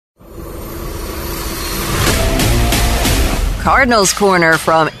Cardinals Corner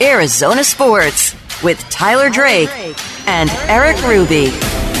from Arizona Sports with Tyler Drake and Eric Ruby.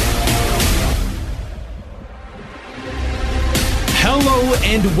 Hello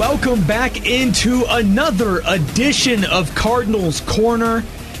and welcome back into another edition of Cardinals Corner.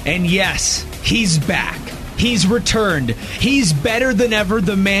 And yes, he's back. He's returned. He's better than ever.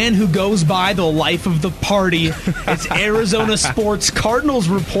 The man who goes by the life of the party. It's Arizona Sports Cardinals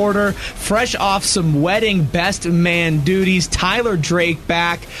reporter, fresh off some wedding best man duties. Tyler Drake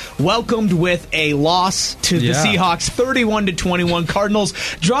back, welcomed with a loss to the Seahawks, 31-21. Cardinals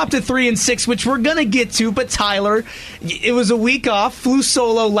dropped to 3-6, which we're gonna get to. But Tyler, it was a week off. Flew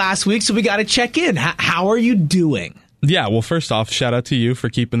solo last week, so we got to check in. How are you doing? Yeah, well, first off, shout out to you for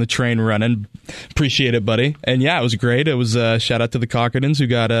keeping the train running. Appreciate it, buddy. And yeah, it was great. It was shout out to the Cockerdens who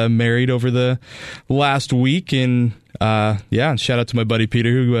got married over the last week. And shout out to my buddy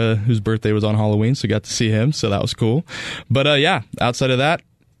Peter whose birthday was on Halloween, so got to see him. So that was cool. But outside of that,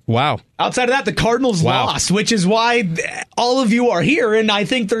 wow. Outside of that, the Cardinals lost, which is why all of you are here. And I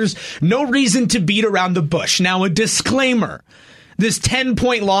think there's no reason to beat around the bush. Now, a disclaimer. This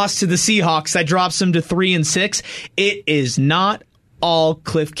 10-point loss to the Seahawks that drops them to 3-6, it is not all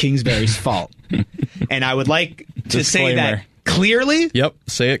Kliff Kingsbury's fault. And I would like to say that clearly. Yep,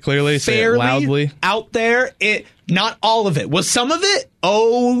 say it clearly, say it loudly. Out there, not all of it. Was some of it?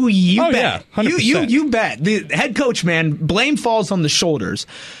 Oh, you bet. Yeah, 100%. You bet. The head coach, man, blame falls on the shoulders.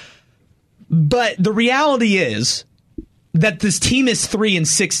 But the reality is that this team is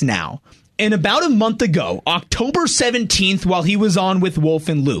 3-6 now. And about a month ago, October 17th, while he was on with Wolf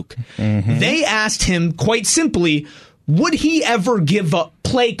and Luke, they asked him quite simply, would he ever give up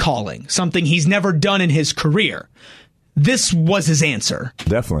play calling, something he's never done in his career? This was his answer.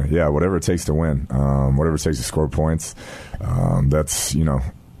 Definitely, yeah, whatever it takes to win, whatever it takes to score points, that's,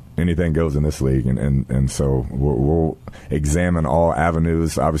 anything goes in this league, and so we'll examine all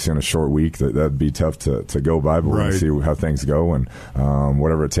avenues. Obviously, in a short week, that'd be tough to go by, but we'll see how things go, and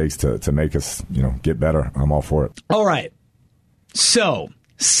whatever it takes to make us, get better. I'm all for it. All right. So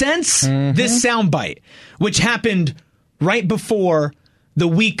since this soundbite, which happened right before the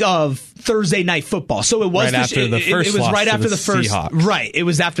week of Thursday Night Football, so it was right after the first loss to the Seahawks. Right, it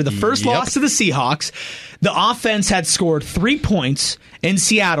was after the first loss to the Seahawks. The offense had scored 3 points in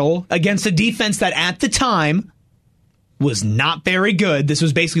Seattle against a defense that at the time was not very good. This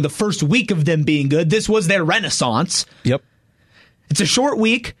was basically the first week of them being good. This was their renaissance. Yep. It's a short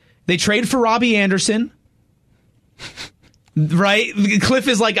week. They trade for Robbie Anderson. Right? Kliff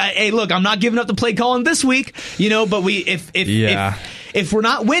is like, hey, look, I'm not giving up the play calling this week, but if we're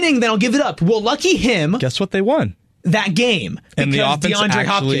not winning, then I'll give it up. Well, lucky him. Guess what? They won that game. And the offense DeAndre actually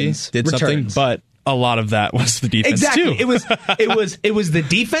Hopkins did returns. something, but a lot of that was the defense exactly. too. It was the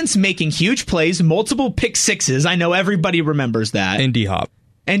defense making huge plays, multiple pick sixes. I know everybody remembers that. And D-Hop.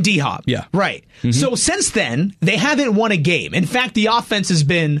 Yeah. Right. So since then, they haven't won a game. In fact, the offense has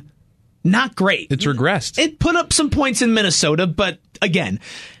been not great. It's regressed. It put up some points in Minnesota, but again,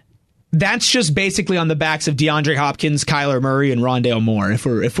 that's just basically on the backs of DeAndre Hopkins, Kyler Murray, and Rondale Moore, if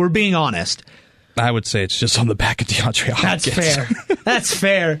we're being honest. I would say it's just on the back of DeAndre Hopkins. That's fair. That's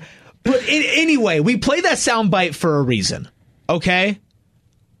fair. But anyway, we play that soundbite for a reason, okay?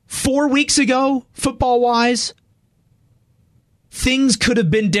 4 weeks ago, football-wise, things could have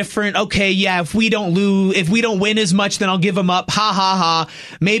been different. Okay, yeah, if we don't win as much, then I'll give him up. Ha, ha, ha.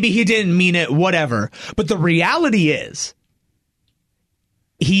 Maybe he didn't mean it, whatever. But the reality is,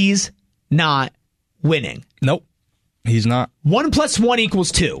 he's not winning. Nope, he's not. 1 + 1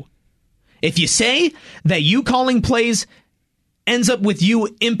 = 2. If you say that you calling plays ends up with you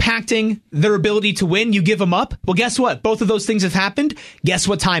impacting their ability to win, you give them up, well, guess what? Both of those things have happened. Guess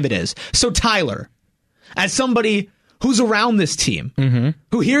what time it is? So, Tyler, as somebody who's around this team,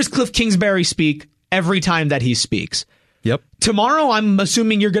 who hears Kliff Kingsbury speak every time that he speaks, yep. Tomorrow, I'm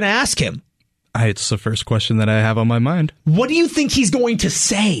assuming you're going to ask him. It's the first question that I have on my mind. What do you think he's going to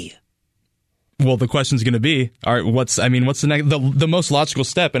say? Well, the question's going to be, all right, what's the next, the most logical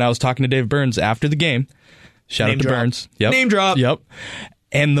step? And I was talking to Dave Burns after the game. Shout out to Burns. Yep. Name drop. Yep.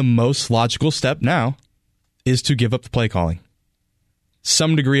 And the most logical step now is to give up the play calling.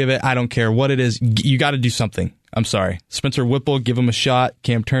 Some degree of it, I don't care what it is. You got to do something. I'm sorry. Spencer Whipple, give him a shot.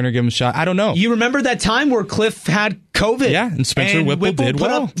 Cam Turner, give him a shot. I don't know. You remember that time where Kliff had COVID? Yeah, and Spencer Whipple did put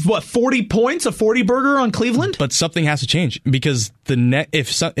well. Up, 40 points, a 40-burger on Cleveland? But something has to change because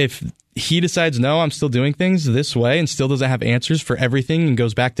if he decides, no, I'm still doing things this way and still doesn't have answers for everything and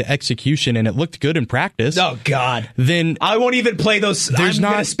goes back to execution and it looked good in practice. Oh, God. Then I won't even play those. I'm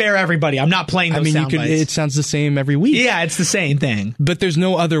going to spare everybody. I'm not playing those sound bites. It sounds the same every week. Yeah, it's the same thing. But there's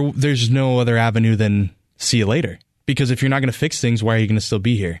no other avenue than see you later. Because if you're not going to fix things, why are you going to still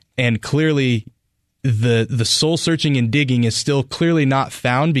be here? And clearly, the soul searching and digging is still clearly not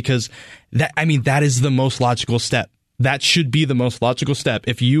found, because that is the most logical step. That should be the most logical step.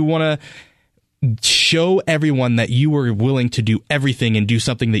 If you want to show everyone that you are willing to do everything and do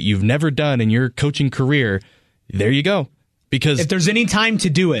something that you've never done in your coaching career, there you go. Because if there's any time to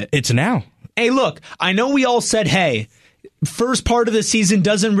do it, it's now. Hey, look, I know we all said, hey, first part of the season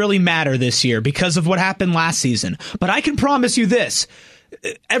doesn't really matter this year because of what happened last season. But I can promise you this.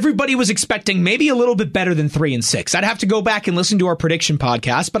 Everybody was expecting maybe a little bit better than 3-6. I'd have to go back and listen to our prediction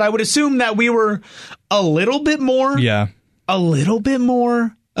podcast, but I would assume that we were a little bit more. Yeah. A little bit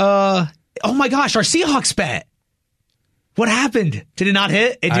more. Oh my gosh, our Seahawks bet. What happened? Did it not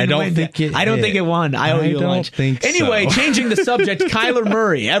hit? It didn't I don't win. think it I don't hit. think it won. I owe you a lunch. Anyway, changing the subject, Kyler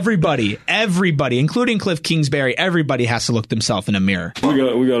Murray. Everybody, including Kliff Kingsbury, everybody has to look themselves in a mirror. We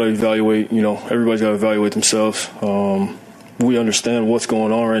got to evaluate. Everybody's got to evaluate themselves. We understand what's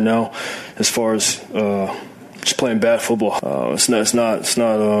going on right now, as far as just playing bad football. It's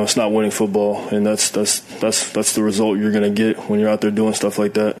not winning football, and that's the result you're going to get when you're out there doing stuff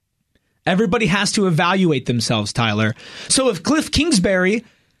like that. Everybody has to evaluate themselves, Tyler. So if Kliff Kingsbury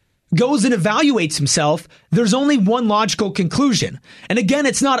goes and evaluates himself, there's only one logical conclusion. And again,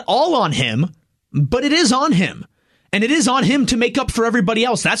 it's not all on him, but it is on him. And it is on him to make up for everybody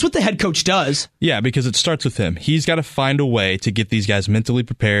else. That's what the head coach does. Yeah, because it starts with him. He's got to find a way to get these guys mentally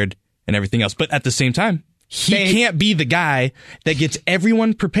prepared and everything else. But at the same time, he can't be the guy that gets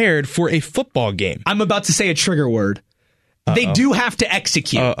everyone prepared for a football game. I'm about to say a trigger word. Uh-oh. They do have to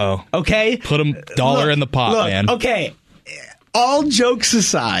execute. Uh-oh. Okay? Put them dollar in the pot, man. Okay. All jokes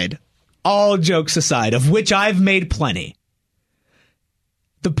aside, of which I've made plenty,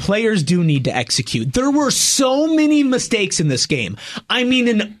 the players do need to execute. There were so many mistakes in this game. I mean,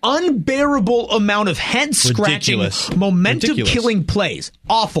 an unbearable amount of head-scratching, momentum-killing plays.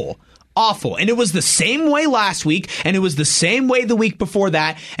 Awful. And it was the same way last week, and it was the same way the week before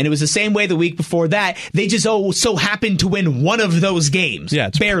that, and it was the same way the week before that. They just so happened to win one of those games. Yeah,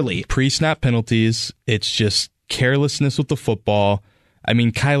 it's barely. Pre-snap penalties. It's just carelessness with the football. I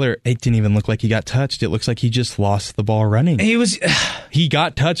mean, Kyler, it didn't even look like he got touched. It looks like he just lost the ball running. He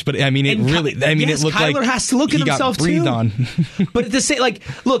got touched, but I mean, it looked Kyler like has to look at himself got breathed too. on. But at the same,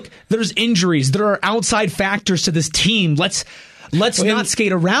 look, there's injuries. There are outside factors to this team. Let's not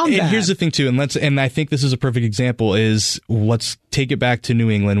skate around that. And here's the thing too, and I think this is a perfect example. Let's take it back to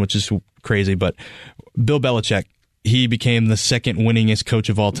New England, which is crazy. But Bill Belichick, he became the second winningest coach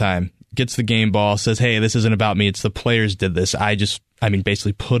of all time. Gets the game ball, says, "Hey, this isn't about me. It's the players did this.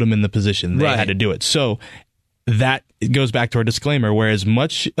 Basically put them in the position they had to do it." So that goes back to our disclaimer. Whereas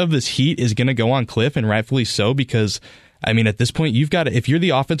much of this heat is going to go on Kliff, and rightfully so, because at this point, you've got to, if you're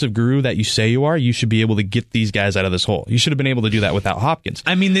the offensive guru that you say you are, you should be able to get these guys out of this hole. You should have been able to do that without Hopkins.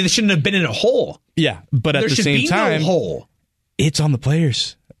 They shouldn't have been in a hole. Yeah, but at the same time, no hole. It's on the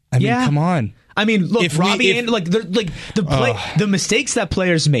players. Come on. Look, the mistakes that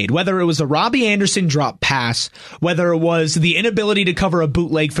players made, whether it was a Robbie Anderson drop pass, whether it was the inability to cover a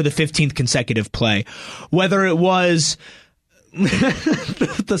bootleg for the 15th consecutive play, whether it was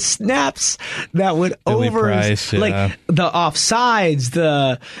the snaps that would the offsides,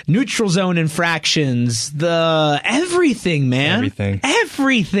 the neutral zone infractions, the everything, man.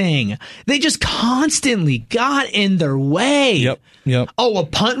 Everything. They just constantly got in their way. Yep. Oh, a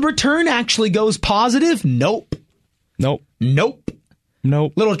punt return actually goes positive? Nope.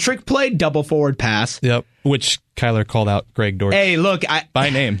 Little trick play, double forward pass. Yep. Which Kyler called out Greg Dortch. Hey, look,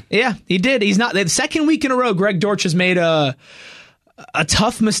 by name. Yeah, he did. He's not the second week in a row. Greg Dortch has made a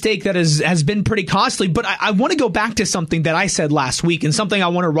tough mistake that has been pretty costly. But I want to go back to something that I said last week, and something I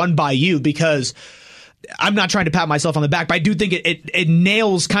want to run by you, because I'm not trying to pat myself on the back, but I do think it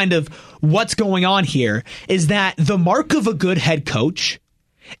nails kind of what's going on here. Is that the mark of a good head coach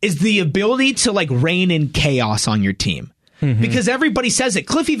is the ability to rein in chaos on your team. Mm-hmm. Because everybody says it.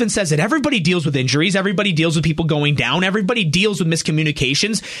 Kliff even says it. Everybody deals with injuries. Everybody deals with people going down. Everybody deals with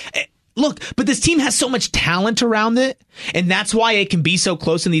miscommunications. Look, but this team has so much talent around it, and that's why it can be so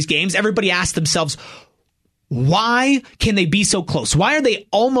close in these games. Everybody asks themselves, why can they be so close? Why are they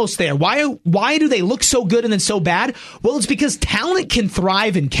almost there? Why do they look so good and then so bad? Well, it's because talent can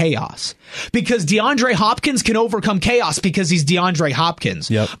thrive in chaos. Because DeAndre Hopkins can overcome chaos because he's DeAndre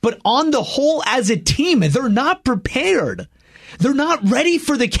Hopkins. Yep. But on the whole, as a team, they're not prepared. They're not ready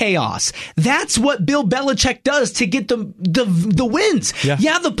for the chaos. That's what Bill Belichick does to get the wins.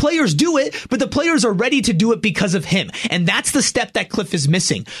 Yeah, the players do it, but the players are ready to do it because of him. And that's the step that Kliff is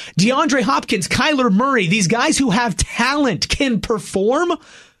missing. DeAndre Hopkins, Kyler Murray, these guys who have talent can perform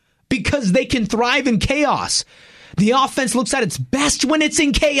because they can thrive in chaos. The offense looks at its best when it's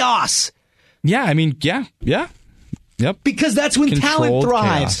in chaos. Yeah, I mean, yeah. Yep. Because that's when talent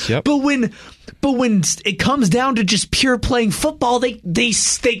thrives. Yep. But when it comes down to just pure playing football, they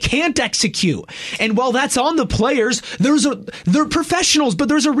can't execute. And while that's on the players, they're professionals, but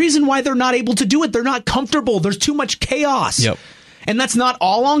there's a reason why they're not able to do it. They're not comfortable. There's too much chaos. Yep. And that's not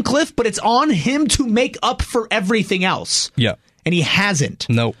all on Kliff, but it's on him to make up for everything else. Yep. And he hasn't.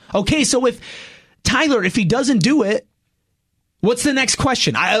 No. Okay, so if he doesn't do it, what's the next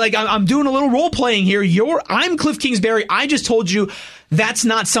question? I'm doing a little role playing here. I'm Kliff Kingsbury. I just told you that's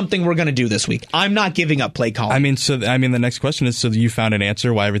not something we're going to do this week. I'm not giving up play calling. The next question is, so you found an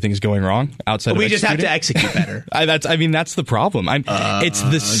answer why everything's going wrong outside of we just have to execute better. That's the problem. It's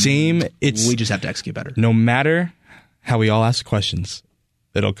the same. We just have to execute better. No matter how we all ask questions,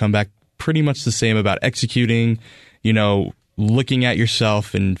 it'll come back pretty much the same about executing, looking at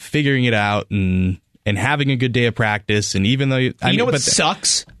yourself and figuring it out and having a good day of practice. And even though what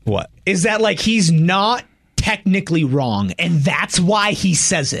sucks? What? Is that he's not technically wrong, and that's why he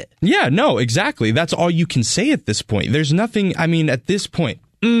says it. Yeah, no, exactly. That's all you can say at this point. There's nothing, at this point.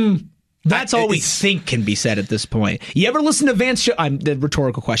 That's all we think can be said at this point. You ever listen to the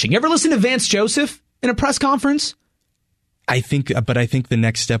rhetorical question. You ever listen to Vance Joseph in a press conference? I think the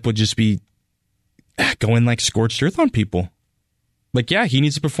next step would just be going scorched earth on people. He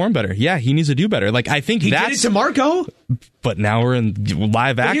needs to perform better. Yeah, he needs to do better. I think he that's... did it to Marco. But now we're in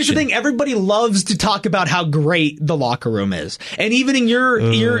live action. Here's the thing. Everybody loves to talk about how great the locker room is. And even in your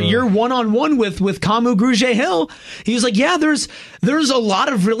one-on-one with Kamu Grugier-Hill, he was like, yeah, there's a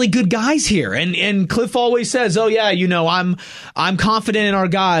lot of really good guys here. And Kliff always says, oh, yeah, I'm confident in our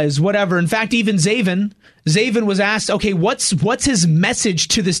guys, whatever. In fact, even Zaven was asked, okay, what's his message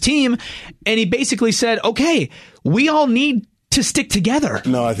to this team? And he basically said, okay, we all need to stick together.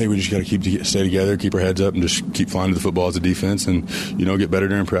 No, I think we just got to stay together, keep our heads up, and just keep flying to the football as a defense, and get better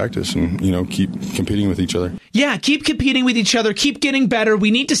during practice, and keep competing with each other. Yeah, keep competing with each other, keep getting better.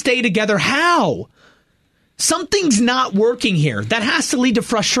 We need to stay together. How? Something's not working here. That has to lead to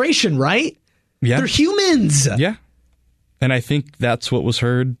frustration, right? Yeah, they're humans. Yeah, and I think that's what was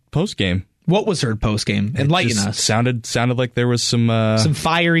heard post game. What was heard post game? Enlighten us. Sounded like there was some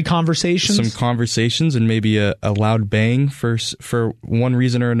fiery conversations, and maybe a loud bang for one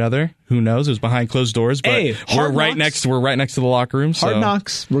reason or another. Who knows? It was behind closed doors, but we're right next to the locker room. Hard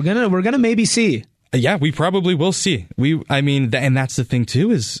knocks. We're gonna maybe see. Yeah, we probably will see. And that's the thing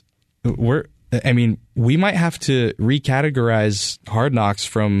too is we might have to recategorize Hard Knocks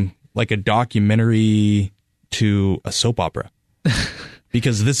from a documentary to a soap opera.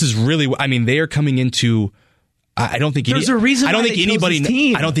 Because this is really, they are coming into. I don't think there's a reason. I don't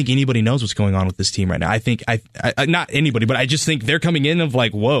think anybody knows what's going on with this team right now. I think not anybody, but I just think they're coming in of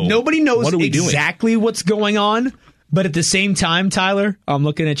whoa. Nobody knows what are we exactly doing? What's going on, but at the same time, Tyler, I'm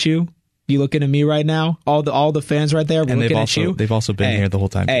looking at you. You looking at me right now? All the fans right there. We're looking at you. They've also been here the whole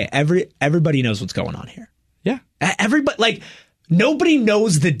time. Hey, everybody knows what's going on here. Yeah, everybody nobody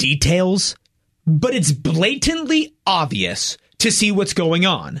knows the details, but it's blatantly obvious to see what's going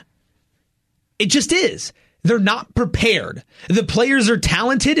on. It just is. They're not prepared. The players are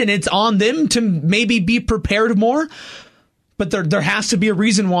talented, and it's on them to maybe be prepared more. But there has to be a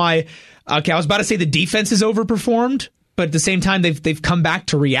reason why. Okay, I was about to say the defense is overperformed, but at the same time, they've come back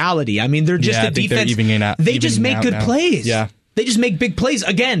to reality. They're just the defense. They just make good plays. Yeah, they just make big plays.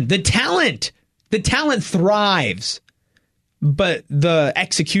 Again, the talent thrives, but the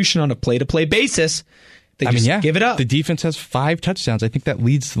execution on a play-to-play basis. Give it up. The defense has 5 touchdowns. I think that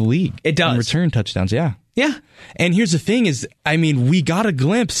leads the league. It does. In return touchdowns, yeah. Yeah. And here's the thing is, we got a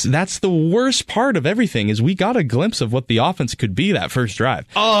glimpse. That's the worst part of everything is we got a glimpse of what the offense could be that first drive.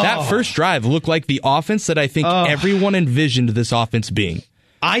 Oh. That first drive looked like the offense that I think everyone envisioned this offense being.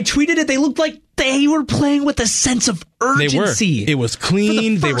 I tweeted it. They looked like they were playing with a sense of urgency. It was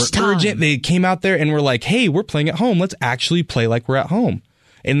clean. They were urgent. They came out there and were like, hey, we're playing at home. Let's actually play like we're at home.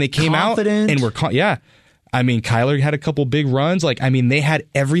 And they came Confident. out and were yeah. Kyler had a couple big runs. They had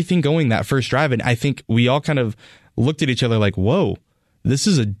everything going that first drive. And I think we all kind of looked at each other like, whoa, this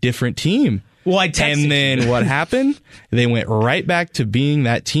is a different team. Well, I texted And then what happened? They went right back to being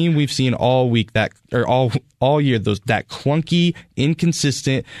that team we've seen all week, all year, that clunky,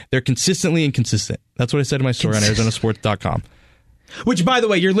 inconsistent. They're consistently inconsistent. That's what I said in my story on ArizonaSports.com. Which, by the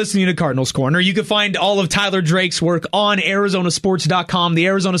way, you're listening to Cardinals Corner. You can find all of Tyler Drake's work on ArizonaSports.com, the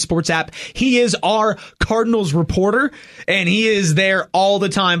Arizona Sports app. He is our Cardinals reporter, and he is there all the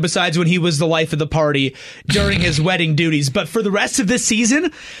time, besides when he was the life of the party during his wedding duties. But for the rest of this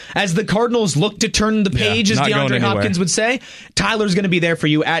season, as the Cardinals look to turn the page, as DeAndre Hopkins would say, Tyler's going to be there for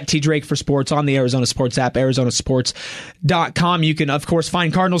you at T Drake for Sports on the Arizona Sports app, ArizonaSports.com. You can, of course,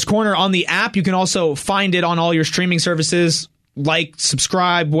 find Cardinals Corner on the app. You can also find it on all your streaming services. Like,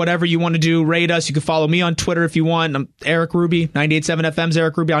 subscribe, whatever you want to do. Rate us. You can follow me on Twitter if you want. I'm Eric Ruby, 98.7 FM's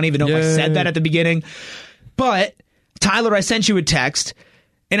Eric Ruby. I don't even know if I said that at the beginning. But, Tyler, I sent you a text,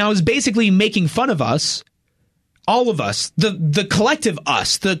 and I was basically making fun of us, all of us, the collective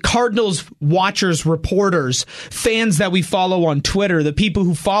us, the Cardinals watchers, reporters, fans that we follow on Twitter, the people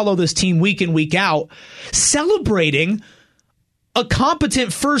who follow this team week in, week out, celebrating a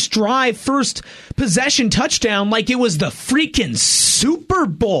competent first drive, first possession touchdown like it was the freaking Super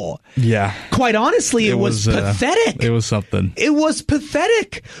Bowl. Yeah. Quite honestly, it was pathetic. It was something. It was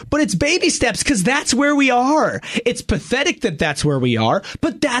pathetic. But it's baby steps because that's where we are. It's pathetic that that's where we are,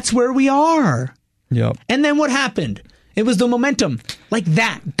 but that's where we are. Yep. And then what happened? It was the momentum. Like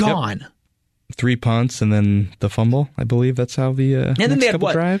that. Gone. Yep. 3 punts and then the fumble. I believe that's how the and then they had,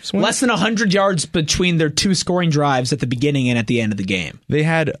 drives went. Less than 100 yards between their 2 scoring drives at the beginning and at the end of the game. They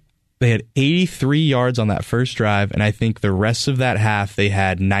had 83 yards on that first drive, and I think the rest of that half they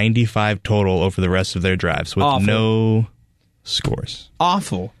had 95 total over the rest of their drives with no scores.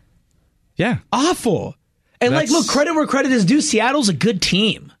 Awful. Yeah. Awful. And look, credit where credit is due. Seattle's a good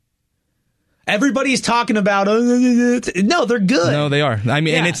team. Everybody's talking about, no, they're good. No, they are. I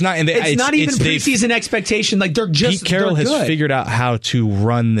mean, and it's not. And it's not even preseason expectation. Like they're just. Pete Carroll has figured out how to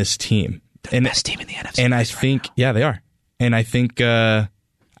run this team. They're the best team in the NFC. And I think, yeah, they are. And I think the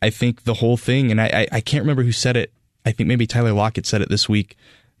whole thing. And I can't remember who said it. I think maybe Tyler Lockett said it this week.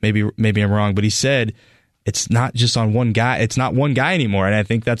 Maybe I'm wrong, but he said it's not just on one guy. It's not one guy anymore. And I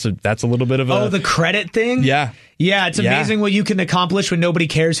think that's a little bit of the credit thing. Yeah. Yeah, it's amazing what you can accomplish when nobody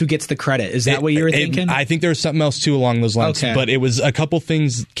cares who gets the credit. Is that what you were thinking? I think there was something else too along those lines. Okay. But it was a couple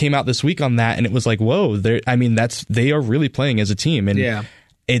things came out this week on that, and it was like, whoa! They are really playing as a team, and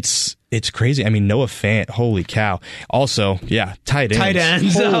it's crazy. I mean, Noah Fant, holy cow! Also, tight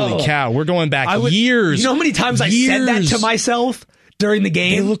ends. Holy cow! We're going back years. You know how many times I said that to myself during the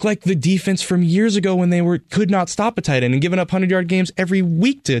game? They look like the defense from years ago when they could not stop a tight end and giving up 100-yard games every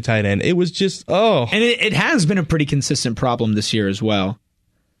week to a tight end. It was just, And it has been a pretty consistent problem this year as well.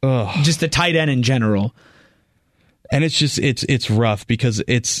 Just the tight end in general. And it's just, it's rough because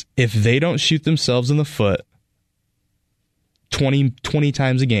if they don't shoot themselves in the foot 20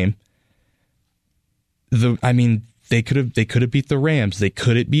 times a game, They could have beat the Rams. They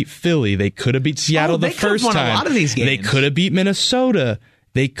could have beat Philly. They could have beat Seattle the first time. A lot of these games. They could have beat Minnesota.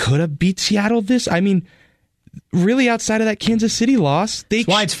 They could have beat Seattle really outside of that Kansas City loss, they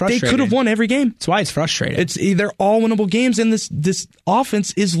could have won every game. That's why it's frustrating. They're all winnable games, and this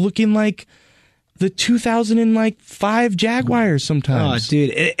offense is looking like the 2005 Jaguars sometimes. Oh,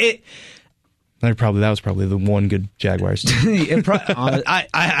 dude, that was probably the one good Jaguars team.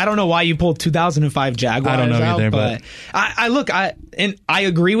 I don't know why you pulled 2005 Jaguars. I don't know either, but I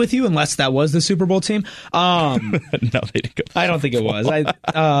agree with you unless that was the Super Bowl team. No, they didn't go. I don't think it was.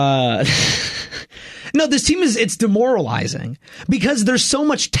 No, this team it's demoralizing because there's so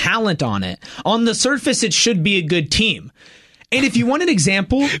much talent on it. On the surface, it should be a good team. And if you want an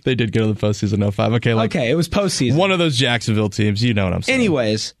example, they did go to the postseason in 05. Okay, it was postseason. One of those Jacksonville teams, you know what I'm saying.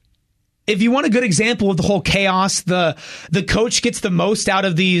 Anyways. If you want a good example of the whole chaos, the coach gets the most out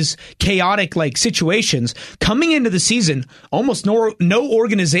of these chaotic situations. Coming into the season, almost no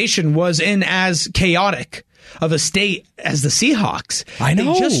organization was in as chaotic of a state as the Seahawks. I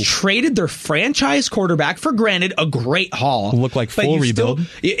know. They just traded their franchise quarterback, for granted, a great haul. Looked like full rebuild.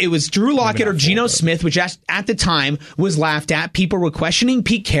 It was Drew Lockett or Geno Smith, which at the time was laughed at. People were questioning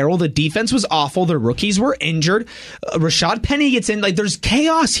Pete Carroll. The defense was awful. The rookies were injured. Rashad Penny gets in. There's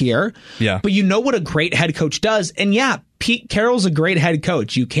chaos here. Yeah. But you know what a great head coach does. And Pete Carroll's a great head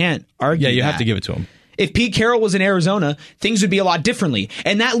coach. You can't argue that. Yeah, you have that. to give it to him. If Pete Carroll was in Arizona, things would be a lot differently.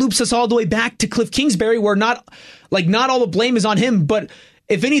 And that loops us all the way back to Kliff Kingsbury, where not all the blame is on him, but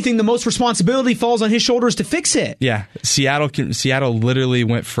if anything, the most responsibility falls on his shoulders to fix it. Yeah. Seattle literally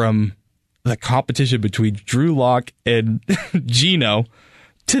went from the competition between Drew Lock and Geno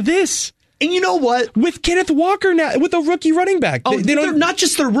to this. And you know what? With Kenneth Walker now, with a rookie running back. They're not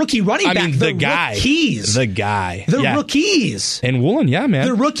just the rookie running back. The guy. Rookies. The guy. They're rookies. And Woolen, yeah, man.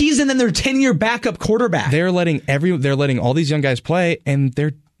 They're rookies, and then they're 10-year backup quarterback. They're letting all these young guys play, and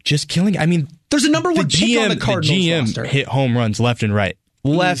they're just killing. There's a number one pick on the Cardinals GM roster. hit home runs left and right.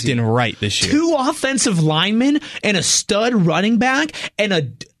 Left Easy. and right this year. 2 offensive linemen and a stud running back and a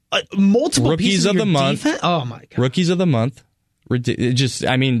multiple Rookies pieces of the month. defense. Oh my god! Rookies of the month. It just,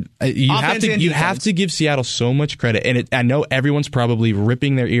 I mean, you Offense have to give Seattle so much credit, and I know everyone's probably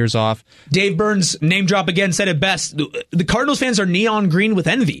ripping their ears off. Dave Burns, name drop again, said it best. The Cardinals fans are neon green with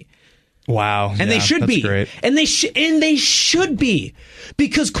envy. Wow, and they should be, great. and they should be,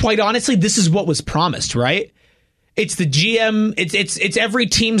 because quite honestly, this is what was promised, right? It's the GM. It's every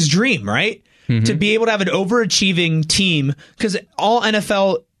team's dream, right? Mm-hmm. To be able to have an overachieving team, because all the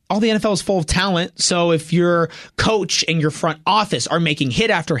NFL is full of talent. So if your coach and your front office are making hit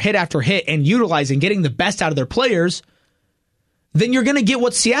after hit after hit and utilizing, getting the best out of their players, then you're going to get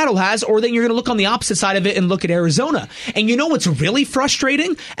what Seattle has, or then you're going to look on the opposite side of it and look at Arizona. And you know what's really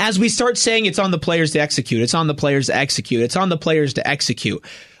frustrating? As we start saying it's on the players to execute, it's on the players to execute, it's on the players to execute.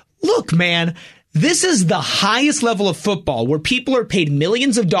 Look, man, this is the highest level of football where people are paid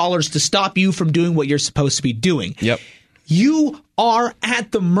millions of dollars to stop you from doing what you're supposed to be doing. Yep. You are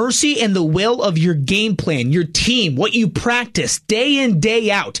at the mercy and the will of your game plan, your team, what you practice day in,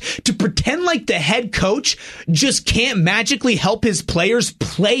 day out. To pretend like the head coach just can't magically help his players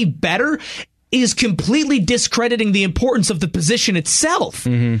play better is completely discrediting the importance of the position itself.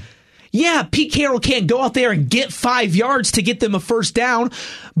 Mm-hmm. Yeah, Pete Carroll can't go out there and get 5 yards to get them a first down,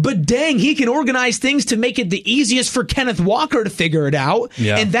 but dang, he can organize things to make it the easiest for Kenneth Walker to figure it out.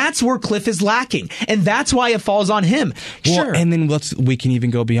 Yeah. And that's where Kliff is lacking. And that's why it falls on him. Well, sure. And then we can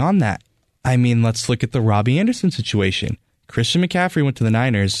even go beyond that. I mean, let's look at the Robbie Anderson situation. Christian McCaffrey went to the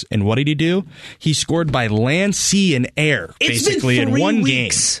Niners, and what did he do? He scored by land, sea, and air, basically, in 1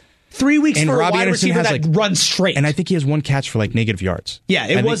 game. 3 weeks and for Robbie a wide Anderson receiver has that runs straight. And I think he has 1 catch for negative yards. Yeah,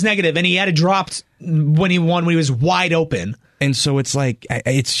 it was negative, and he had it dropped when he was wide open. And so it's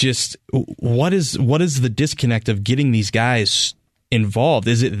just, what is the disconnect of getting these guys involved?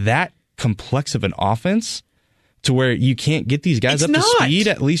 Is it that complex of an offense to where you can't get these guys up to speed,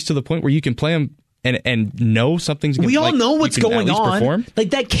 at least to the point where you can play them and know something's going to happen? We all know what's going on. Perform?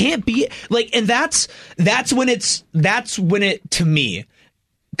 That can't be and that's when it to me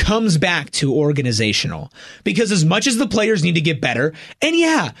comes back to organizational, because as much as the players need to get better, and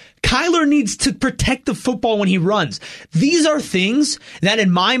yeah, Kyler needs to protect the football when he runs. These are things that in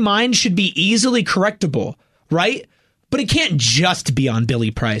my mind should be easily correctable, right? But it can't just be on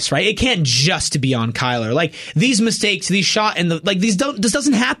Billy Price, right? It can't just be on Kyler. These mistakes, these shot and this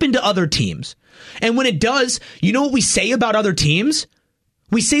doesn't happen to other teams. And when it does, you know what we say about other teams?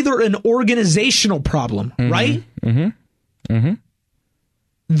 We say they're an organizational problem, right? Mm-hmm. Mm-hmm.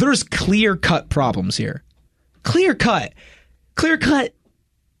 There's clear-cut problems here. Clear-cut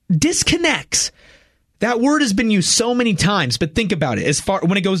disconnects. That word has been used so many times, but think about it.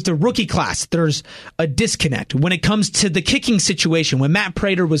 When it goes to rookie class, there's a disconnect. When it comes to the kicking situation, when Matt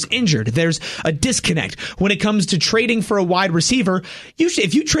Prater was injured, there's a disconnect. When it comes to trading for a wide receiver,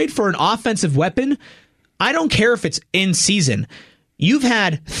 if you trade for an offensive weapon, I don't care if it's in season. You've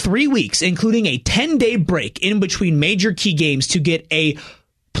had 3 weeks, including a 10-day break in between major key games, to get a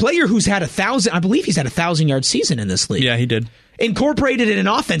player who's had 1,000, I believe he's had 1,000-yard season in this league. Yeah, he did. Incorporated in an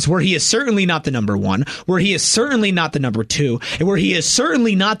offense where he is certainly not the number 1, where he is certainly not the number 2, and where he is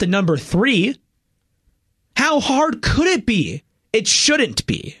certainly not the number 3. How hard could it be? It shouldn't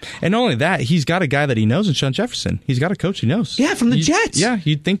be. And not only that, he's got a guy that he knows in Sean Jefferson. He's got a coach he knows. Yeah, from the Jets. Yeah,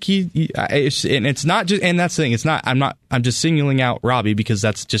 you'd think and it's not just, and that's the thing. It's not. I'm just singling out Robbie because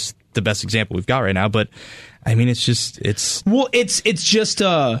that's just the best example we've got right now. But I mean, it's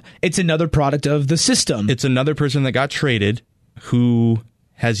another product of the system. It's another person that got traded who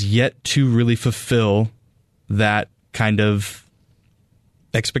has yet to really fulfill that kind of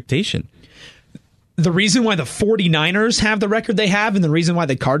expectation. The reason why the 49ers have the record they have and the reason why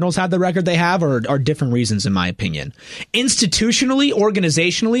the Cardinals have the record they have are different reasons, in my opinion. Institutionally,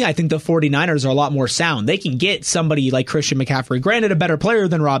 organizationally, I think the 49ers are a lot more sound. They can get somebody like Christian McCaffrey, granted a better player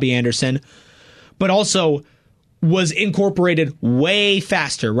than Robbie Anderson, but also was incorporated way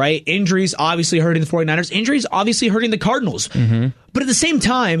faster, right? Injuries obviously hurting the 49ers. Injuries obviously hurting the Cardinals. Mm-hmm. But at the same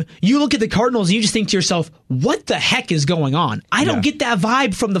time, you look at the Cardinals and you just think to yourself, what the heck is going on? I don't get that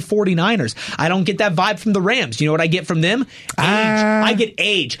vibe from the 49ers. I don't get that vibe from the Rams. You know what I get from them? Age. I get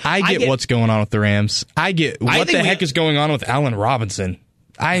age. I get what's going on with the Rams. I get what the heck is going on with Allen Robinson.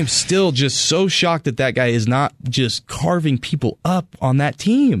 I am still just so shocked that guy is not just carving people up on that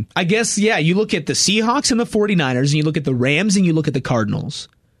team. I guess, yeah, you look at the Seahawks and the 49ers, and you look at the Rams, and you look at the Cardinals.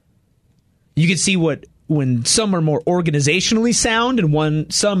 You can see when some are more organizationally sound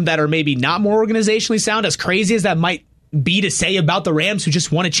and some that are maybe not more organizationally sound, as crazy as that might be to say about the Rams, who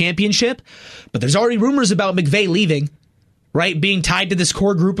just won a championship. But there's already rumors about McVay leaving, right? Being tied to this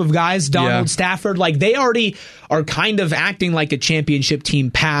core group of guys, Donald, Stafford. Like, they already are kind of acting like a championship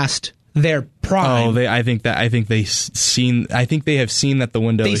team past their prime. I think they have seen that the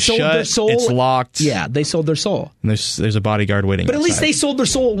window is shut. Their soul. It's locked. Yeah, they sold their soul. And there's a bodyguard waiting. But at outside. least they sold their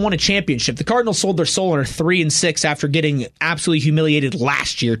soul and won a championship. The Cardinals sold their soul and are 3-6 after getting absolutely humiliated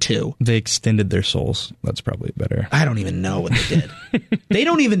last year too. They extended their souls. That's probably better. I don't even know what they did. They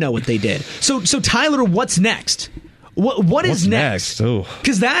don't even know what they did. So Tyler, what's next? What's next?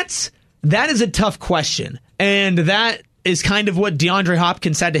 Because that is a tough question, and that is kind of what DeAndre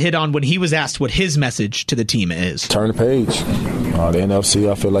Hopkins had to hit on when he was asked what his message to the team is. Turn the page. The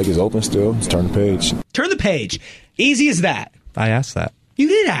NFC, I feel like, is open still. Just turn the page. Turn the page. Easy as that. I asked that. You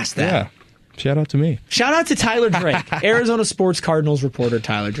did ask that. Yeah. Shout out to me. Shout out to Tyler Drake, Arizona Sports Cardinals reporter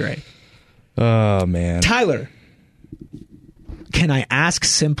Tyler Drake. Oh, man. Tyler, can I ask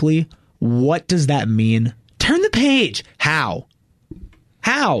simply, what does that mean? Turn the page. How?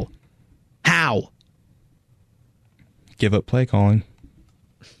 Give up play calling.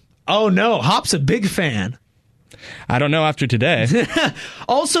 Oh, no. Hop's a big fan. I don't know after today.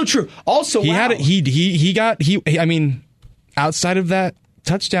 Also true. Also, I mean, outside of that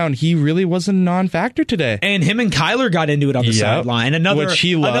touchdown, he really was a non-factor today. And him and Kyler got into it on the sideline.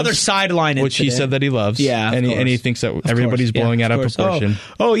 Another sideline, which he said that he loves. Yeah, and he thinks that everybody's blowing out of proportion.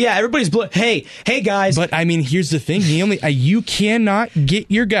 Oh yeah, everybody's Hey guys. But I mean, here's the thing: you cannot get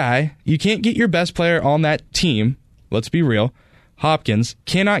your guy. You can't get your best player on that team. Let's be real. Hopkins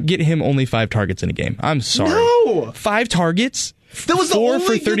cannot get him only 5 targets in a game. I'm sorry. No, 5 targets. That was 4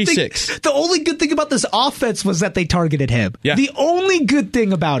 for 36. The only good thing about this offense was that they targeted him. Yeah. The only good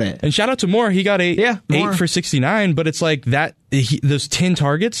thing about it. And shout out to Moore. He got 8 Moore. for 69, but it's like that. Those 10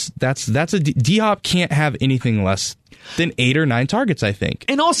 targets, that's D-Hop can't have anything less than 8 or 9 targets, I think.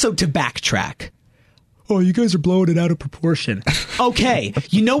 And also to backtrack. Oh, you guys are blowing it out of proportion. Okay,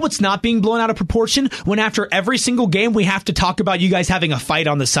 you know what's not being blown out of proportion? When after every single game we have to talk about you guys having a fight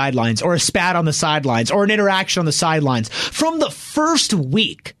on the sidelines or a spat on the sidelines or an interaction on the sidelines. From the first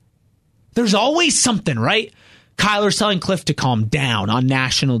week, there's always something, right? Kyler's telling Kliff to calm down on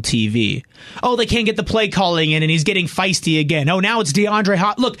national TV. Oh, they can't get the play calling in and he's getting feisty again. Oh, now it's DeAndre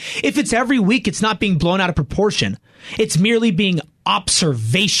Hopkins. Look, if it's every week, it's not being blown out of proportion. It's merely being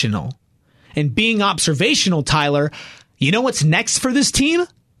observational. And being observational, Tyler, you know what's next for this team?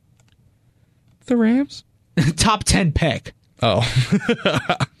 The Rams? Top 10 pick. Oh.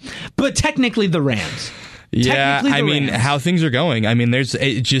 But technically the Rams. Yeah, I mean, how things are going. I mean,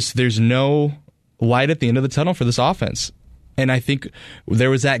 there's no light at the end of the tunnel for this offense. And I think there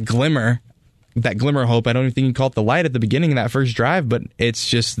was that glimmer hope. I don't even think you call it the light at the beginning of that first drive, but it's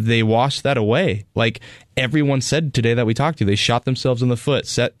just they washed that away. Like everyone said today that we talked to, they shot themselves in the foot,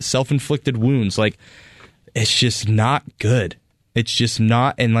 self-inflicted wounds. Like, it's just not good. It's just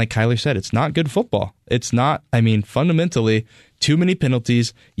not, and like Kyler said, it's not good football. It's not, I mean, fundamentally, too many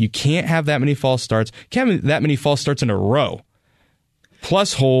penalties. You can't have that many false starts. Can't have that many false starts in a row.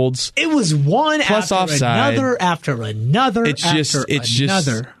 Plus holds. It was one plus after offside. another after another.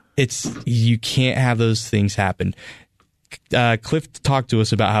 You can't have those things happen. Kliff talked to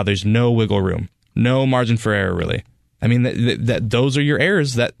us about how there's no wiggle room, no margin for error, really. I mean, that those are your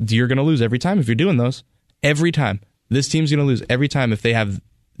errors that you're going to lose every time if you're doing those. Every time. This team's going to lose every time if they have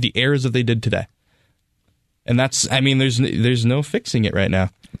the errors that they did today. And that's, I mean, there's no fixing it right now.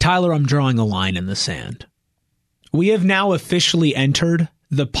 Tyler, I'm drawing a line in the sand. We have now officially entered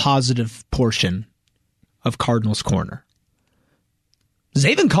the positive portion of Cardinals Corner.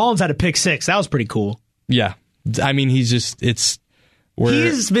 Zaven Collins had a pick 6. That was pretty cool. Yeah. I mean, he's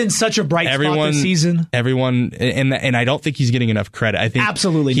been such a bright spot this season. Everyone, and I don't think he's getting enough credit. I think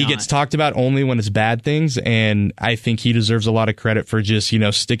absolutely he gets talked about only when it's bad things, and I think he deserves a lot of credit for just,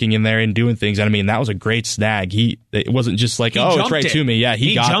 sticking in there and doing things. And I mean, that was a great snag. It wasn't just like, it's right to me. Yeah,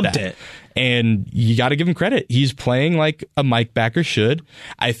 he got jumped that. It. And you got to give him credit. He's playing like a Mike backer should.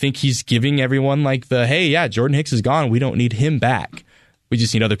 I think he's giving everyone like hey, yeah, Jordan Hicks is gone. We don't need him back. We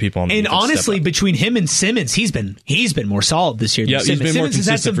just need other people on the And honestly, between him and Simmons, he's been more solid this year. Yeah, Simmons has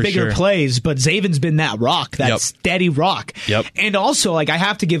had some bigger plays, but Zaven's been that rock, that steady rock. Yep. And also, I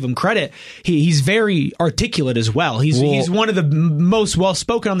have to give him credit. He's very articulate as well. He's one of the most well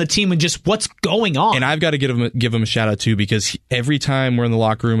spoken on the team and just what's going on. And I've got to give him a shout out too, because every time we're in the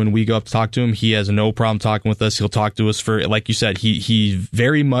locker room and we go up to talk to him, he has no problem talking with us. He'll talk to us for, like you said, he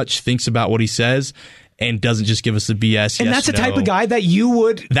very much thinks about what he says. and doesn't just give us the BS. And that's the type of guy that you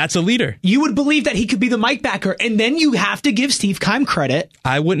would... That's a leader. You would believe that he could be the Mike backer, and then you have to give Steve Keim credit.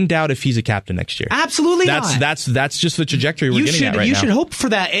 I wouldn't doubt if he's a captain next year. Absolutely not. That's just the trajectory we're getting at right now. You should hope for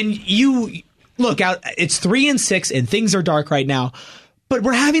that. And you... Look, it's 3-6, and things are dark right now. But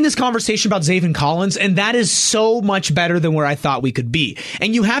we're having this conversation about Zaven Collins, and that is so much better than where I thought we could be.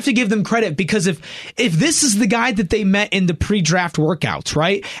 And you have to give them credit, because if this is the guy that they met in the pre-draft workouts,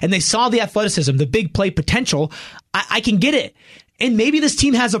 right, and they saw the athleticism, the big play potential, I can get it. And maybe this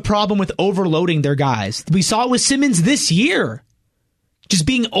team has a problem with overloading their guys. We saw it with Simmons this year. Just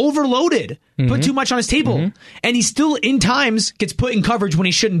being overloaded, put too much on his table. And he still, in times, gets put in coverage when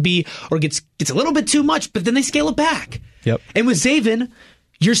he shouldn't be, or gets a little bit too much, but then they scale it back. Yep. And with Zaven,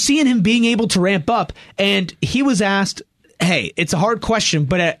 you're seeing him being able to ramp up. And he was asked, hey, it's a hard question,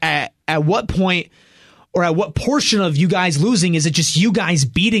 but at what point or at what portion of you guys losing is it just you guys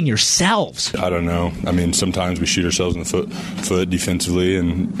beating yourselves? I don't know. I mean, sometimes we shoot ourselves in the foot defensively,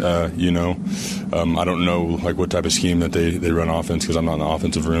 and I don't know like what type of scheme that they run offense, because I'm not in the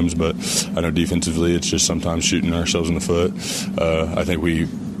offensive rooms, but I know defensively it's just sometimes shooting ourselves in the foot. I think we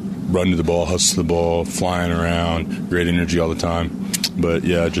run to the ball, hustle the ball, flying around, great energy all the time. But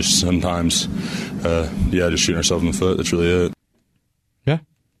yeah, just sometimes, just shooting ourselves in the foot. That's really it. Yeah.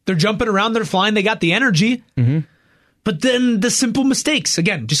 They're jumping around, they're flying, they got the energy. But then the simple mistakes,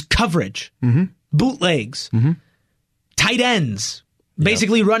 again, just coverage, bootlegs, tight ends,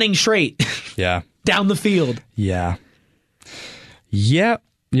 basically running straight down the field. Yeah. Yep.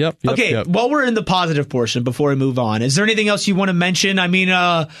 Okay, while we're in the positive portion, before we move on, is there anything else you want to mention? I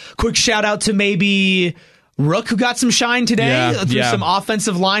mean, quick shout out to maybe Rook, who got some shine today through some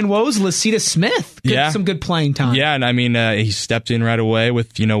offensive line woes. Lasita Smith, some good playing time. Yeah, and I mean, he stepped in right away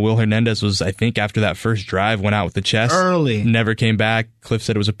with, Will Hernandez was, I think, after that first drive, went out with the chest. Early. Never came back. Kliff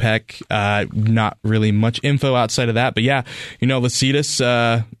said it was a pec. Not really much info outside of that. But yeah,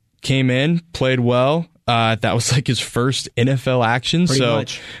 Lasitas came in, played well. That was like his first NFL action. Pretty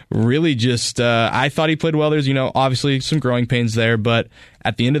much. Really just, I thought he played well. There's, obviously some growing pains there, but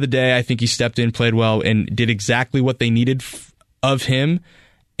at the end of the day, I think he stepped in, played well, and did exactly what they needed of him.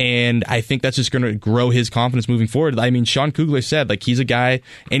 And I think that's just going to grow his confidence moving forward. I mean, Sean Kugler said, he's a guy,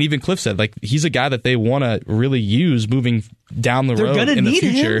 and even Kliff said, he's a guy that they want to really use moving down the road in the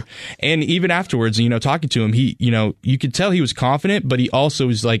future. Him. And even afterwards, talking to him, he, you could tell he was confident, but he also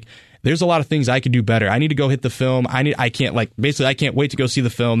was like, there's a lot of things I could do better. I need to go hit the film. I can't wait to go see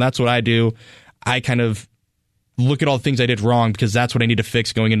the film. That's what I do. I kind of look at all the things I did wrong because that's what I need to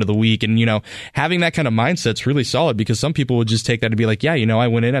fix going into the week. And, having that kind of mindset's really solid, because some people would just take that and be like, I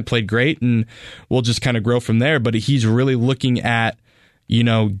went in, I played great, and we'll just kind of grow from there. But he's really looking at,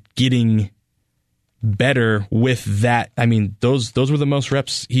 getting better with that. I mean, those were the most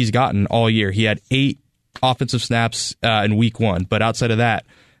reps he's gotten all year. He had 8 offensive snaps in week 1. But outside of that,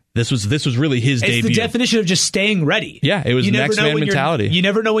 This was really his debut. It's the definition of just staying ready. Yeah, it was next man mentality. You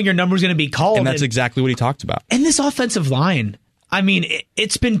never know when your number's going to be called. And that's exactly what he talked about. And this offensive line, I mean,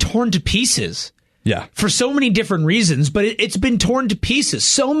 it's been torn to pieces. Yeah. For so many different reasons, but it's been torn to pieces.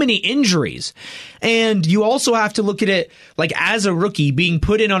 So many injuries. And you also have to look at it as a rookie being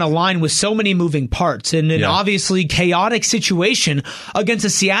put in on a line with so many moving parts in an obviously chaotic situation against a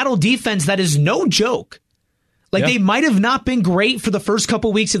Seattle defense that is no joke. They might have not been great for the first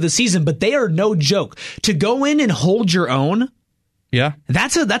couple weeks of the season, but they are no joke. To go in and hold your own,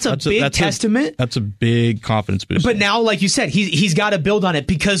 that's a big testament. That's a big confidence boost. But now, like you said, he's got to build on it,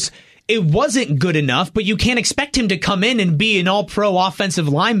 because it wasn't good enough, but you can't expect him to come in and be an all-pro offensive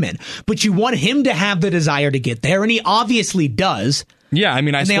lineman. But you want him to have the desire to get there, and he obviously does. Yeah, I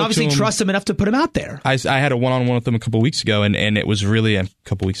mean, they obviously trust him enough to put him out there. I had a one-on-one with him a couple weeks ago, and it was really a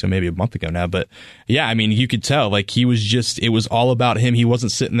couple weeks ago, maybe a month ago now. But yeah, I mean, you could tell it was all about him. He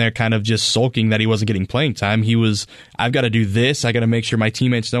wasn't sitting there kind of just sulking that he wasn't getting playing time. He was, I've got to do this. I got to make sure my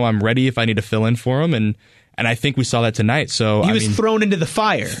teammates know I'm ready if I need to fill in for him. And I think we saw that tonight. So he was thrown into the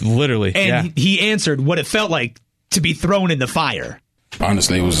fire, literally, and he answered what it felt like to be thrown in the fire.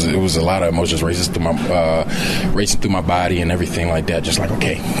 Honestly, it was a lot of emotions racing through my body and everything like that. Just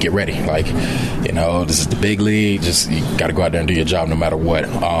okay, get ready. This is the big league. Just you got to go out there and do your job no matter what.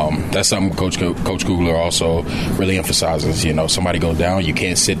 That's something Coach Kugler also really emphasizes. Somebody goes down, you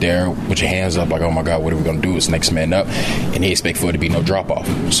can't sit there with your hands up oh my God, what are we going to do? It's next man up, and he expects for it to be no drop off.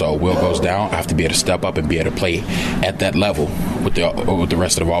 So Will goes down, I have to be able to step up and be able to play at that level with the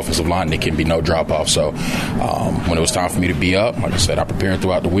rest of the offensive line. There can be no drop off. So when it was time for me to be up, like I said, I prepared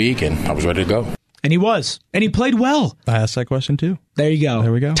throughout the week, and I was ready to go. And he was. And he played well. I asked that question too. There you go.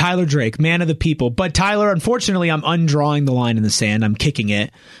 There we go. Tyler Drake, man of the people. But Tyler, unfortunately, I'm undrawing the line in the sand. I'm kicking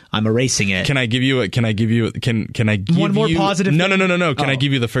it. I'm erasing it. Can I give you one more positive? No. Can I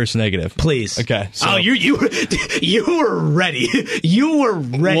give you the first negative? Please. Okay. So, you were ready. You were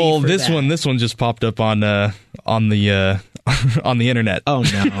ready. Well, for this that. one just popped up on the on the internet. Oh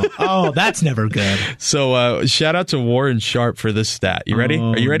no. Oh, that's never good. So shout out to Warren Sharp for this stat. You ready?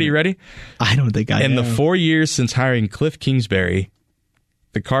 Are you ready? You ready? I don't think I am. In the 4 years since hiring Kliff Kingsbury,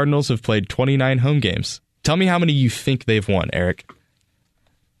 the Cardinals have played 29 home games. Tell me how many you think they've won, Eric.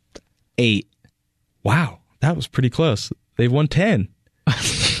 8. Wow, that was pretty close. They've won 10.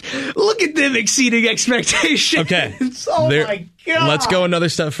 Look at them exceeding expectations. Okay. Oh my God. Let's go another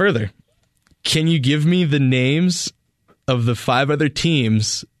step further. Can you give me the names of the 5 other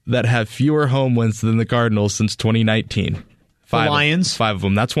teams that have fewer home wins than the Cardinals since 2019? The Lions. 5 of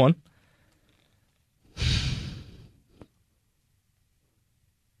them. That's one.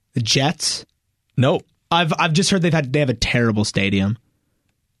 The Jets. Nope. I've just heard they have a terrible stadium.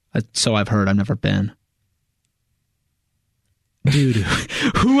 So I've heard. I've never been. Dude,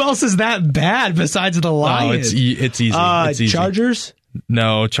 who else is that bad besides the Lions? Oh, it's easy. It's easy. Chargers?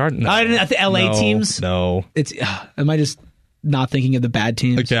 No, I didn't. The LA teams? No. It's. Am I just not thinking of the bad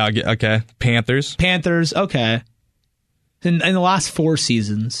teams? Okay. Panthers. Okay. In the last 4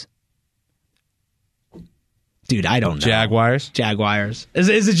 seasons. Dude, I don't know. Jaguars.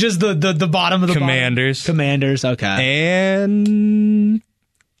 Is it just the bottom of the Commanders? Bottom? Commanders, okay. And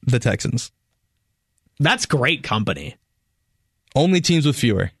the Texans. That's great company. Only teams with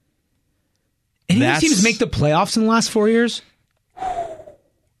fewer. Any of these teams make the playoffs in the last 4 years?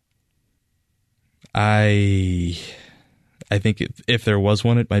 I think if there was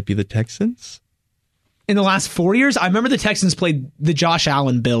one, it might be the Texans. In the last 4 years? I remember the Texans played the Josh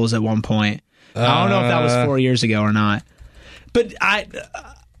Allen Bills at one point. I don't know if that was 4 years ago or not. But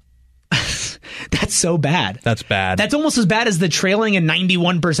that's so bad. That's bad. That's almost as bad as the trailing a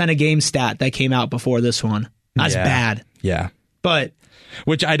 91% of game stat that came out before this one. That's bad. Yeah. But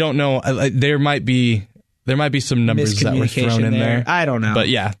which I don't know. There might be some numbers that were thrown in there. I don't know. But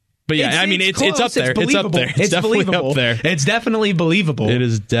yeah. I mean, it's up there. It's up there. It's definitely believable. up there. It's definitely believable. It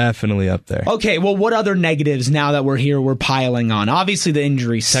is definitely up there. Okay, well, what other negatives now that we're here we're piling on? Obviously, the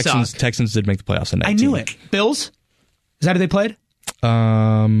injuries suck. Texans did make the playoffs in 19. I knew it. Bills? Is that who they played?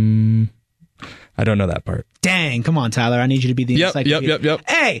 I don't know that part. Dang, come on, Tyler. I need you to be the encyclopedia. Yep.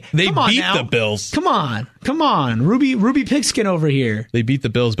 Hey, they come on beat now. the Bills. Come on. Ruby Pigskin over here. They beat the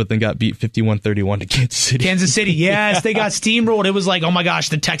Bills, but then got beat 51-31 to Kansas City. Kansas City, yes. They got steamrolled. It was like, oh my gosh,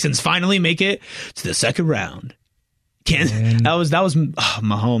 the Texans finally make it to the second round. That was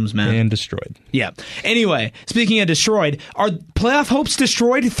Mahomes, man. And destroyed. Yeah. Anyway, speaking of destroyed, are playoff hopes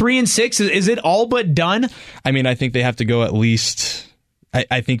destroyed? 3-6? Is it all but done? I mean, I think they have to go at least...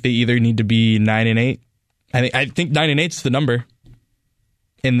 I think they either need to be 9-8. I think 9-8 is the number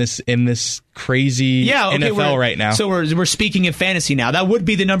in this crazy NFL right now. So we're speaking of fantasy now. That would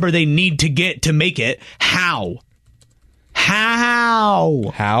be the number they need to get to make it. How?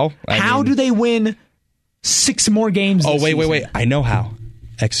 How do they win 6 more games? Oh, this wait. season? I know how.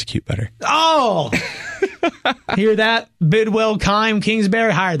 Execute better. Oh, hear that? Bidwell, Keim,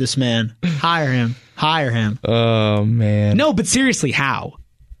 Kingsbury, hire this man. Hire him. Oh, man. No, but seriously, how?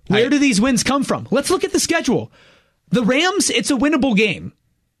 Where do these wins come from? Let's look at the schedule. The Rams, it's a winnable game.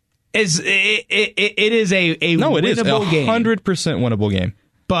 It is a winnable game. 100% winnable game.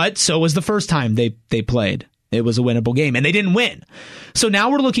 But so was the first time they played. It was a winnable game, and they didn't win. So now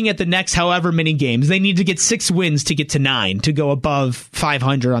we're looking at the next however many games. They need to get 6 wins to get to 9 to go above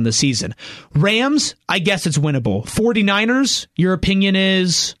 500 on the season. Rams, I guess it's winnable. 49ers, your opinion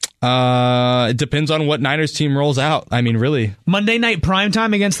is... It depends on what Niners team rolls out. I mean, really. Monday night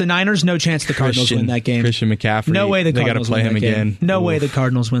primetime against the Niners, no chance the Cardinals win that game. Christian McCaffrey. No way the Cardinals win that game. They got to play him again. No way the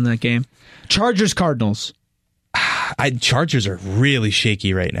Cardinals win that game. Chargers-Cardinals. Chargers are really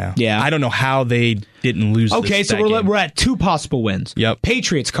shaky right now. Yeah. I don't know how they didn't lose Okay, so we're at 2 possible wins. Yep.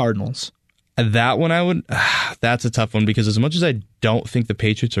 Patriots-Cardinals. That one that's a tough one because as much as I don't think the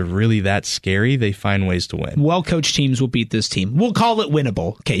Patriots are really that scary, they find ways to win. Well-coached teams will beat this team. We'll call it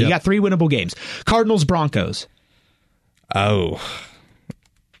winnable. Okay, You got 3 winnable games. Cardinals-Broncos. Oh.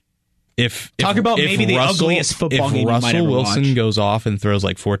 Talk about maybe the ugliest football game you might ever watch. If Russell Wilson goes off and throws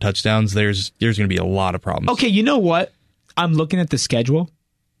like 4 touchdowns, there's going to be a lot of problems. Okay, you know what? I'm looking at the schedule.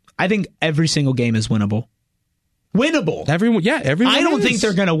 I think every single game is winnable. Winnable. Everyone I don't think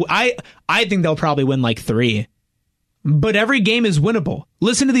they're going to... I think they'll probably win like 3. But every game is winnable.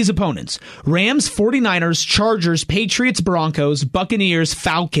 Listen to these opponents. Rams, 49ers, Chargers, Patriots, Broncos, Buccaneers,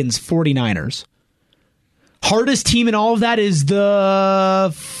 Falcons, 49ers. Hardest team in all of that is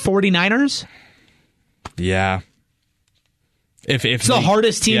the 49ers? Yeah. If it's the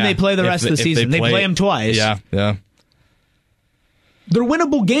hardest team they play the rest of the season. They play them twice. Yeah. They're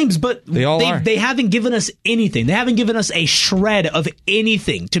winnable games, but they haven't given us anything. They haven't given us a shred of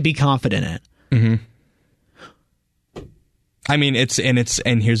anything to be confident in. Mm-hmm. I mean,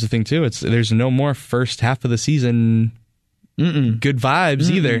 and here's the thing too. There's no more first half of the season good vibes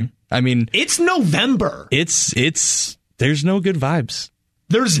either. I mean, it's November. There's no good vibes.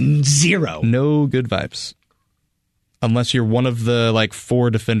 There's zero. No good vibes. Unless you're one of the 4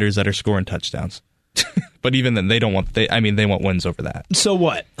 defenders that are scoring touchdowns. But even then, they want wins over that. So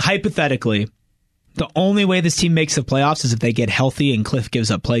what? Hypothetically, the only way this team makes the playoffs is if they get healthy and Kliff gives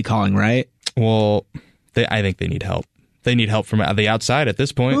up play calling, right? Well, I think they need help. They need help from the outside at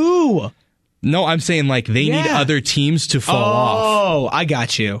this point. Ooh. No, I'm saying they need other teams to fall off. Oh, I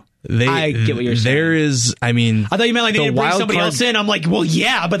got you. I get what you're saying. There is, I thought you meant they need to bring somebody else in. I'm like, well,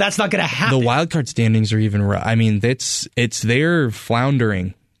 yeah, but that's not going to happen. The wild card standings are even rough. I mean, they're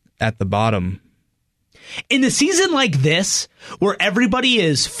floundering at the bottom. In the season like this, where everybody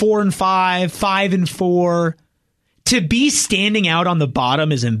is 4-5, 5-4, to be standing out on the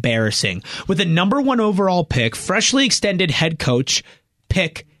bottom is embarrassing. With a number 1 overall pick, freshly extended head coach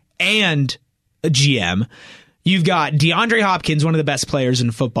pick, and a GM. You've got DeAndre Hopkins, one of the best players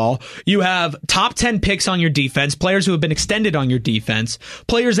in football. You have top 10 picks on your defense, players who have been extended on your defense,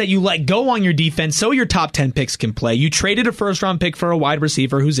 players that you let go on your defense so your top 10 picks can play. You traded a first-round pick for a wide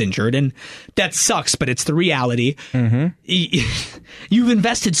receiver who's injured, and that sucks, but it's the reality. Mm-hmm. You've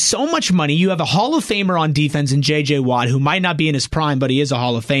invested so much money. You have a Hall of Famer on defense in J.J. Watt, who might not be in his prime, but he is a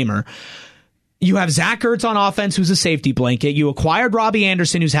Hall of Famer. You have Zach Ertz on offense, who's a safety blanket. You acquired Robbie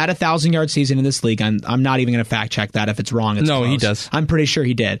Anderson, who's had a 1,000-yard season in this league. I'm not even going to fact check that. If it's wrong, it's close. He does. I'm pretty sure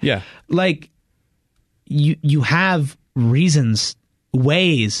he did. Yeah. You have reasons,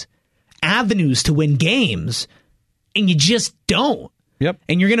 ways, avenues to win games, and you just don't. Yep.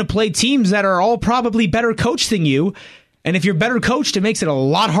 And you're going to play teams that are all probably better coached than you. And if you're better coached, it makes it a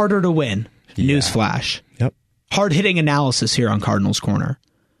lot harder to win. Yeah. Newsflash. Yep. Hard-hitting analysis here on Cardinals Corner.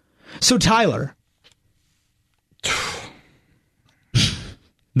 So, Tyler.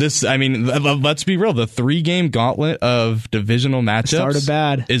 Let's be real. The 3-game gauntlet of divisional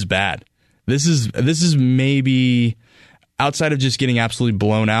matchups is bad. This is maybe, outside of just getting absolutely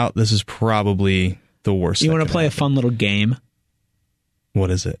blown out, this is probably the worst. You want to play a fun little game? What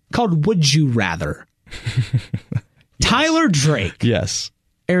is it? Called Would You Rather. Yes. Tyler Drake. Yes.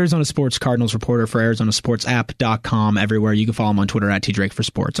 Arizona Sports Cardinals reporter for ArizonaSportsApp.com. Everywhere. You can follow him on Twitter at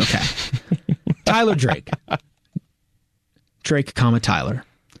TDrakeForSports. Okay. Tyler Drake. Drake, Tyler.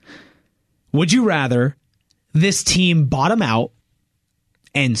 Would you rather this team bottom out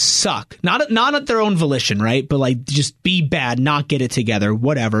and suck? Not at their own volition, right? But just be bad, not get it together,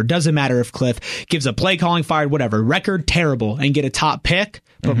 whatever. Doesn't matter if Kliff gives a play calling, fired, whatever. Record terrible and get a top pick,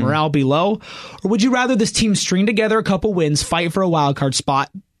 but morale be low? Or would you rather this team string together a couple wins, fight for a wild card spot,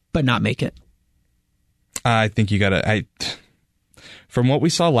 but not make it? I think you gotta. From what we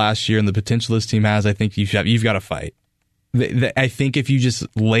saw last year and the potential this team has, I think you've got to fight. I think if you just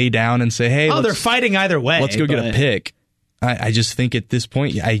lay down and say, "Hey, they're fighting either way. Let's go get a pick." I just think at this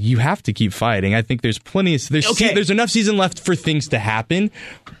point, you have to keep fighting. I think there's plenty. There's enough season left for things to happen.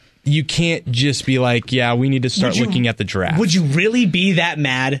 You can't just be like, "Yeah, we need to start looking at the draft." Would you really be that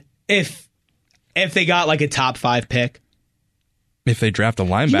mad if they got a top 5 pick? If they draft a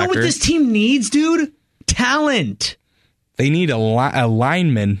linebacker, you know what this team needs, dude? Talent. They need a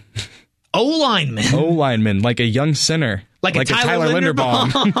lineman. O-lineman, like a young center. Like a Tyler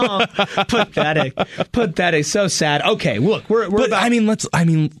Linderbaum. Pathetic. So sad. Okay, look,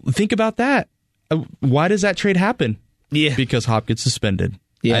 think about that. Why does that trade happen? Yeah. Because Hop gets suspended.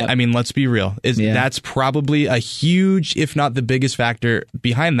 Yeah. Let's be real. That's probably a huge, if not the biggest factor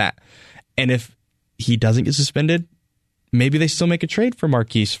behind that. And if he doesn't get suspended, maybe they still make a trade for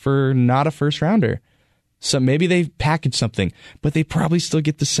Marquise for not a first rounder. So maybe they package something, but they probably still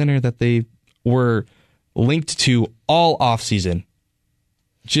get the center that they were linked to all offseason.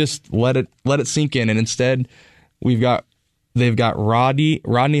 Just let it sink in, and instead they've got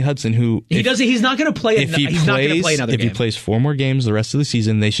Rodney Hudson, who he's not going to play. He's not going to play another game. If he plays 4 more games the rest of the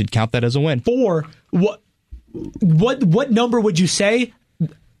season, they should count that as a win. 4. What number would you say?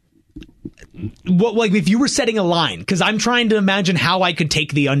 What if you were setting a line? Because I'm trying to imagine how I could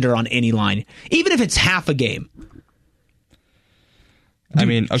take the under on any line, even if it's half a game.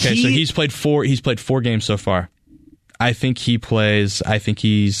 Dude, so he's played 4. He's played 4 games so far. I think he's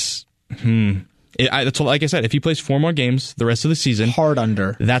That's like I said. If he plays 4 more games the rest of the season, hard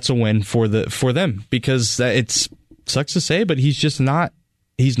under, that's a win for them because it sucks to say, but he's just not.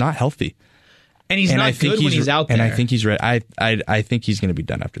 He's not healthy, and he's not good when he's out there. And I think he's ready. I think he's going to be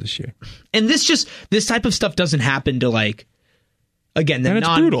done after this year. And this type of stuff doesn't happen to like. Again, it's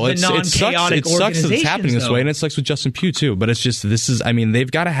brutal. It sucks that it's happening this way, and it sucks with Justin Pugh too. But it's just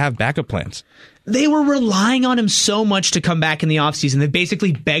they've got to have backup plans. They were relying on him so much to come back in the offseason. They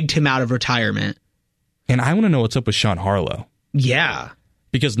basically begged him out of retirement. And I want to know what's up with Sean Harlow. Yeah.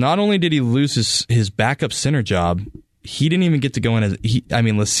 Because not only did he lose his backup center job, he didn't even get to go in as...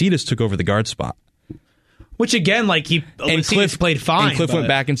 Lecitus took over the guard spot. Which again, Lecitus played fine. And Kliff went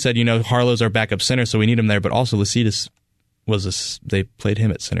back and said, Harlow's our backup center, so we need him there. But also Lecitus they played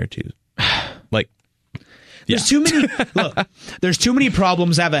him at center too. There's too many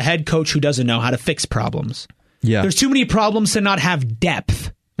problems to have a head coach who doesn't know how to fix problems. Yeah. There's too many problems to not have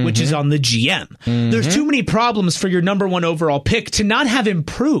depth, which is on the GM. There's too many problems for your number 1 overall pick to not have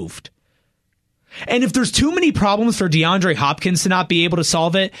improved. And if there's too many problems for DeAndre Hopkins to not be able to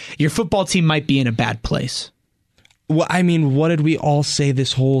solve it, your football team might be in a bad place. Well, what did we all say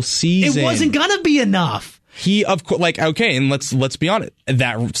this whole season? It wasn't gonna be enough. He, of course, okay, and let's be honest.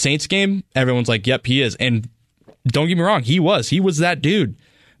 That Saints game, everyone's like, yep, he is. And don't get me wrong, he was that dude.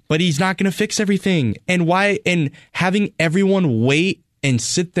 But he's not going to fix everything. And why? And having everyone wait and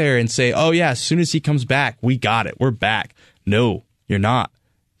sit there and say, oh yeah, as soon as he comes back, we got it, we're back. No, you're not.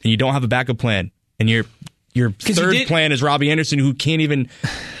 And you don't have a backup plan. And your third plan is Robbie Anderson, who can't even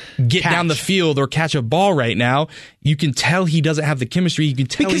get down the field or catch a ball right now. You can tell he doesn't have the chemistry. You can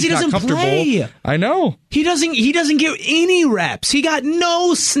tell because he's not comfortable. Play. I know. He doesn't get any reps. He got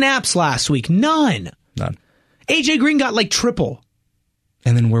no snaps last week. None. AJ Green got triple.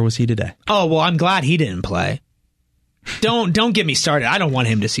 And then where was he today? Oh, well, I'm glad he didn't play. Don't get me started. I don't want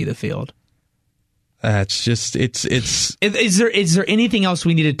him to see the field. It's just it's. Is there anything else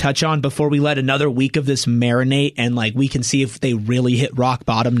we need to touch on before we let another week of this marinate and we can see if they really hit rock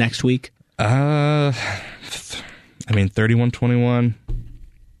bottom next week? 31-21.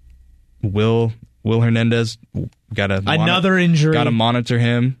 Will Hernandez another injury. Got to monitor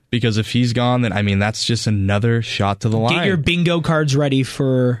him because if he's gone, then that's just another shot to the line. Get your bingo cards ready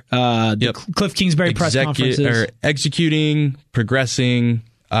for the Kliff Kingsbury press conferences. Executing, progressing,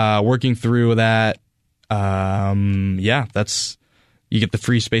 working through that. That's you get the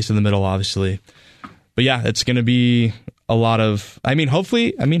free space in the middle, obviously. But yeah, it's going to be a lot of.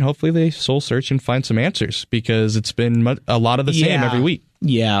 Hopefully they soul search and find some answers because it's been a lot of the same every week.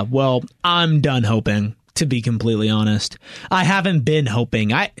 Yeah, well, I'm done hoping. To be completely honest, I haven't been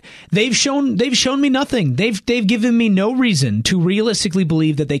hoping. They've shown me nothing. They've given me no reason to realistically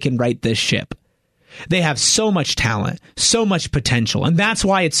believe that they can right this ship. They have so much talent, so much potential, and that's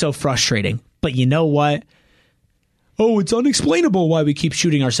why it's so frustrating. But you know what? Oh, it's unexplainable why we keep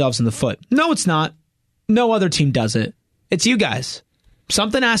shooting ourselves in the foot. No, it's not. No other team does it. It's you guys.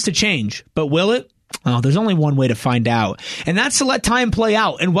 Something has to change, but will it? Oh, there's only one way to find out, and that's to let time play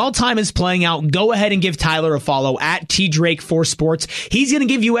out. And while time is playing out, go ahead and give Tyler a follow at TDrake4Sports. He's going to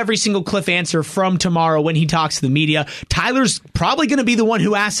give you every single Kliff answer from tomorrow when he talks to the media. Tyler's probably going to be the one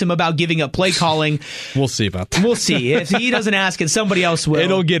who asks him about giving up play calling. We'll see about that. We'll see. If he doesn't ask it, somebody else will.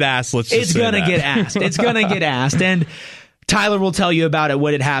 It'll get asked. It's going to get asked. It's going to get asked. And Tyler will tell you about it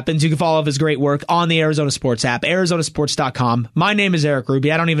when it happens. You can follow his great work on the Arizona Sports app, arizonasports.com. My name is Eric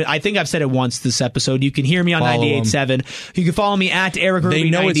Ruby. I think I've said it once this episode. You can hear me on 98.7. You can follow me at Eric Ruby. They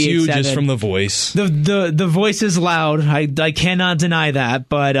know it's you just from the voice. The voice is loud. I cannot deny that,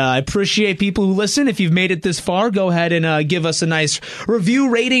 but I appreciate people who listen. If you've made it this far, go ahead and give us a nice review,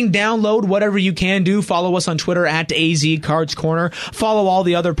 rating, download, whatever you can do. Follow us on Twitter at AZ Cards Corner. Follow all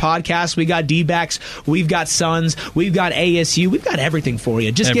the other podcasts. We got D-backs. We've got Suns. We've got ASU. We've got everything for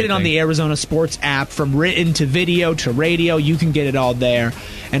you. Just get it on the Arizona Sports app. From written to video to radio, you can get it all there.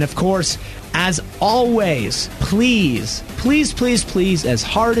 And of course, as always, please, as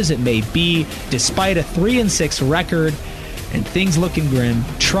hard as it may be, despite a 3-6 record and things looking grim,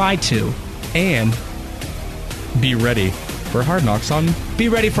 try to and be ready for Hard Knocks for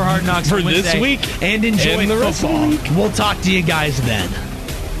Hard Knocks for on Wednesday, this week and enjoy and the rest of the week. We'll talk to you guys then.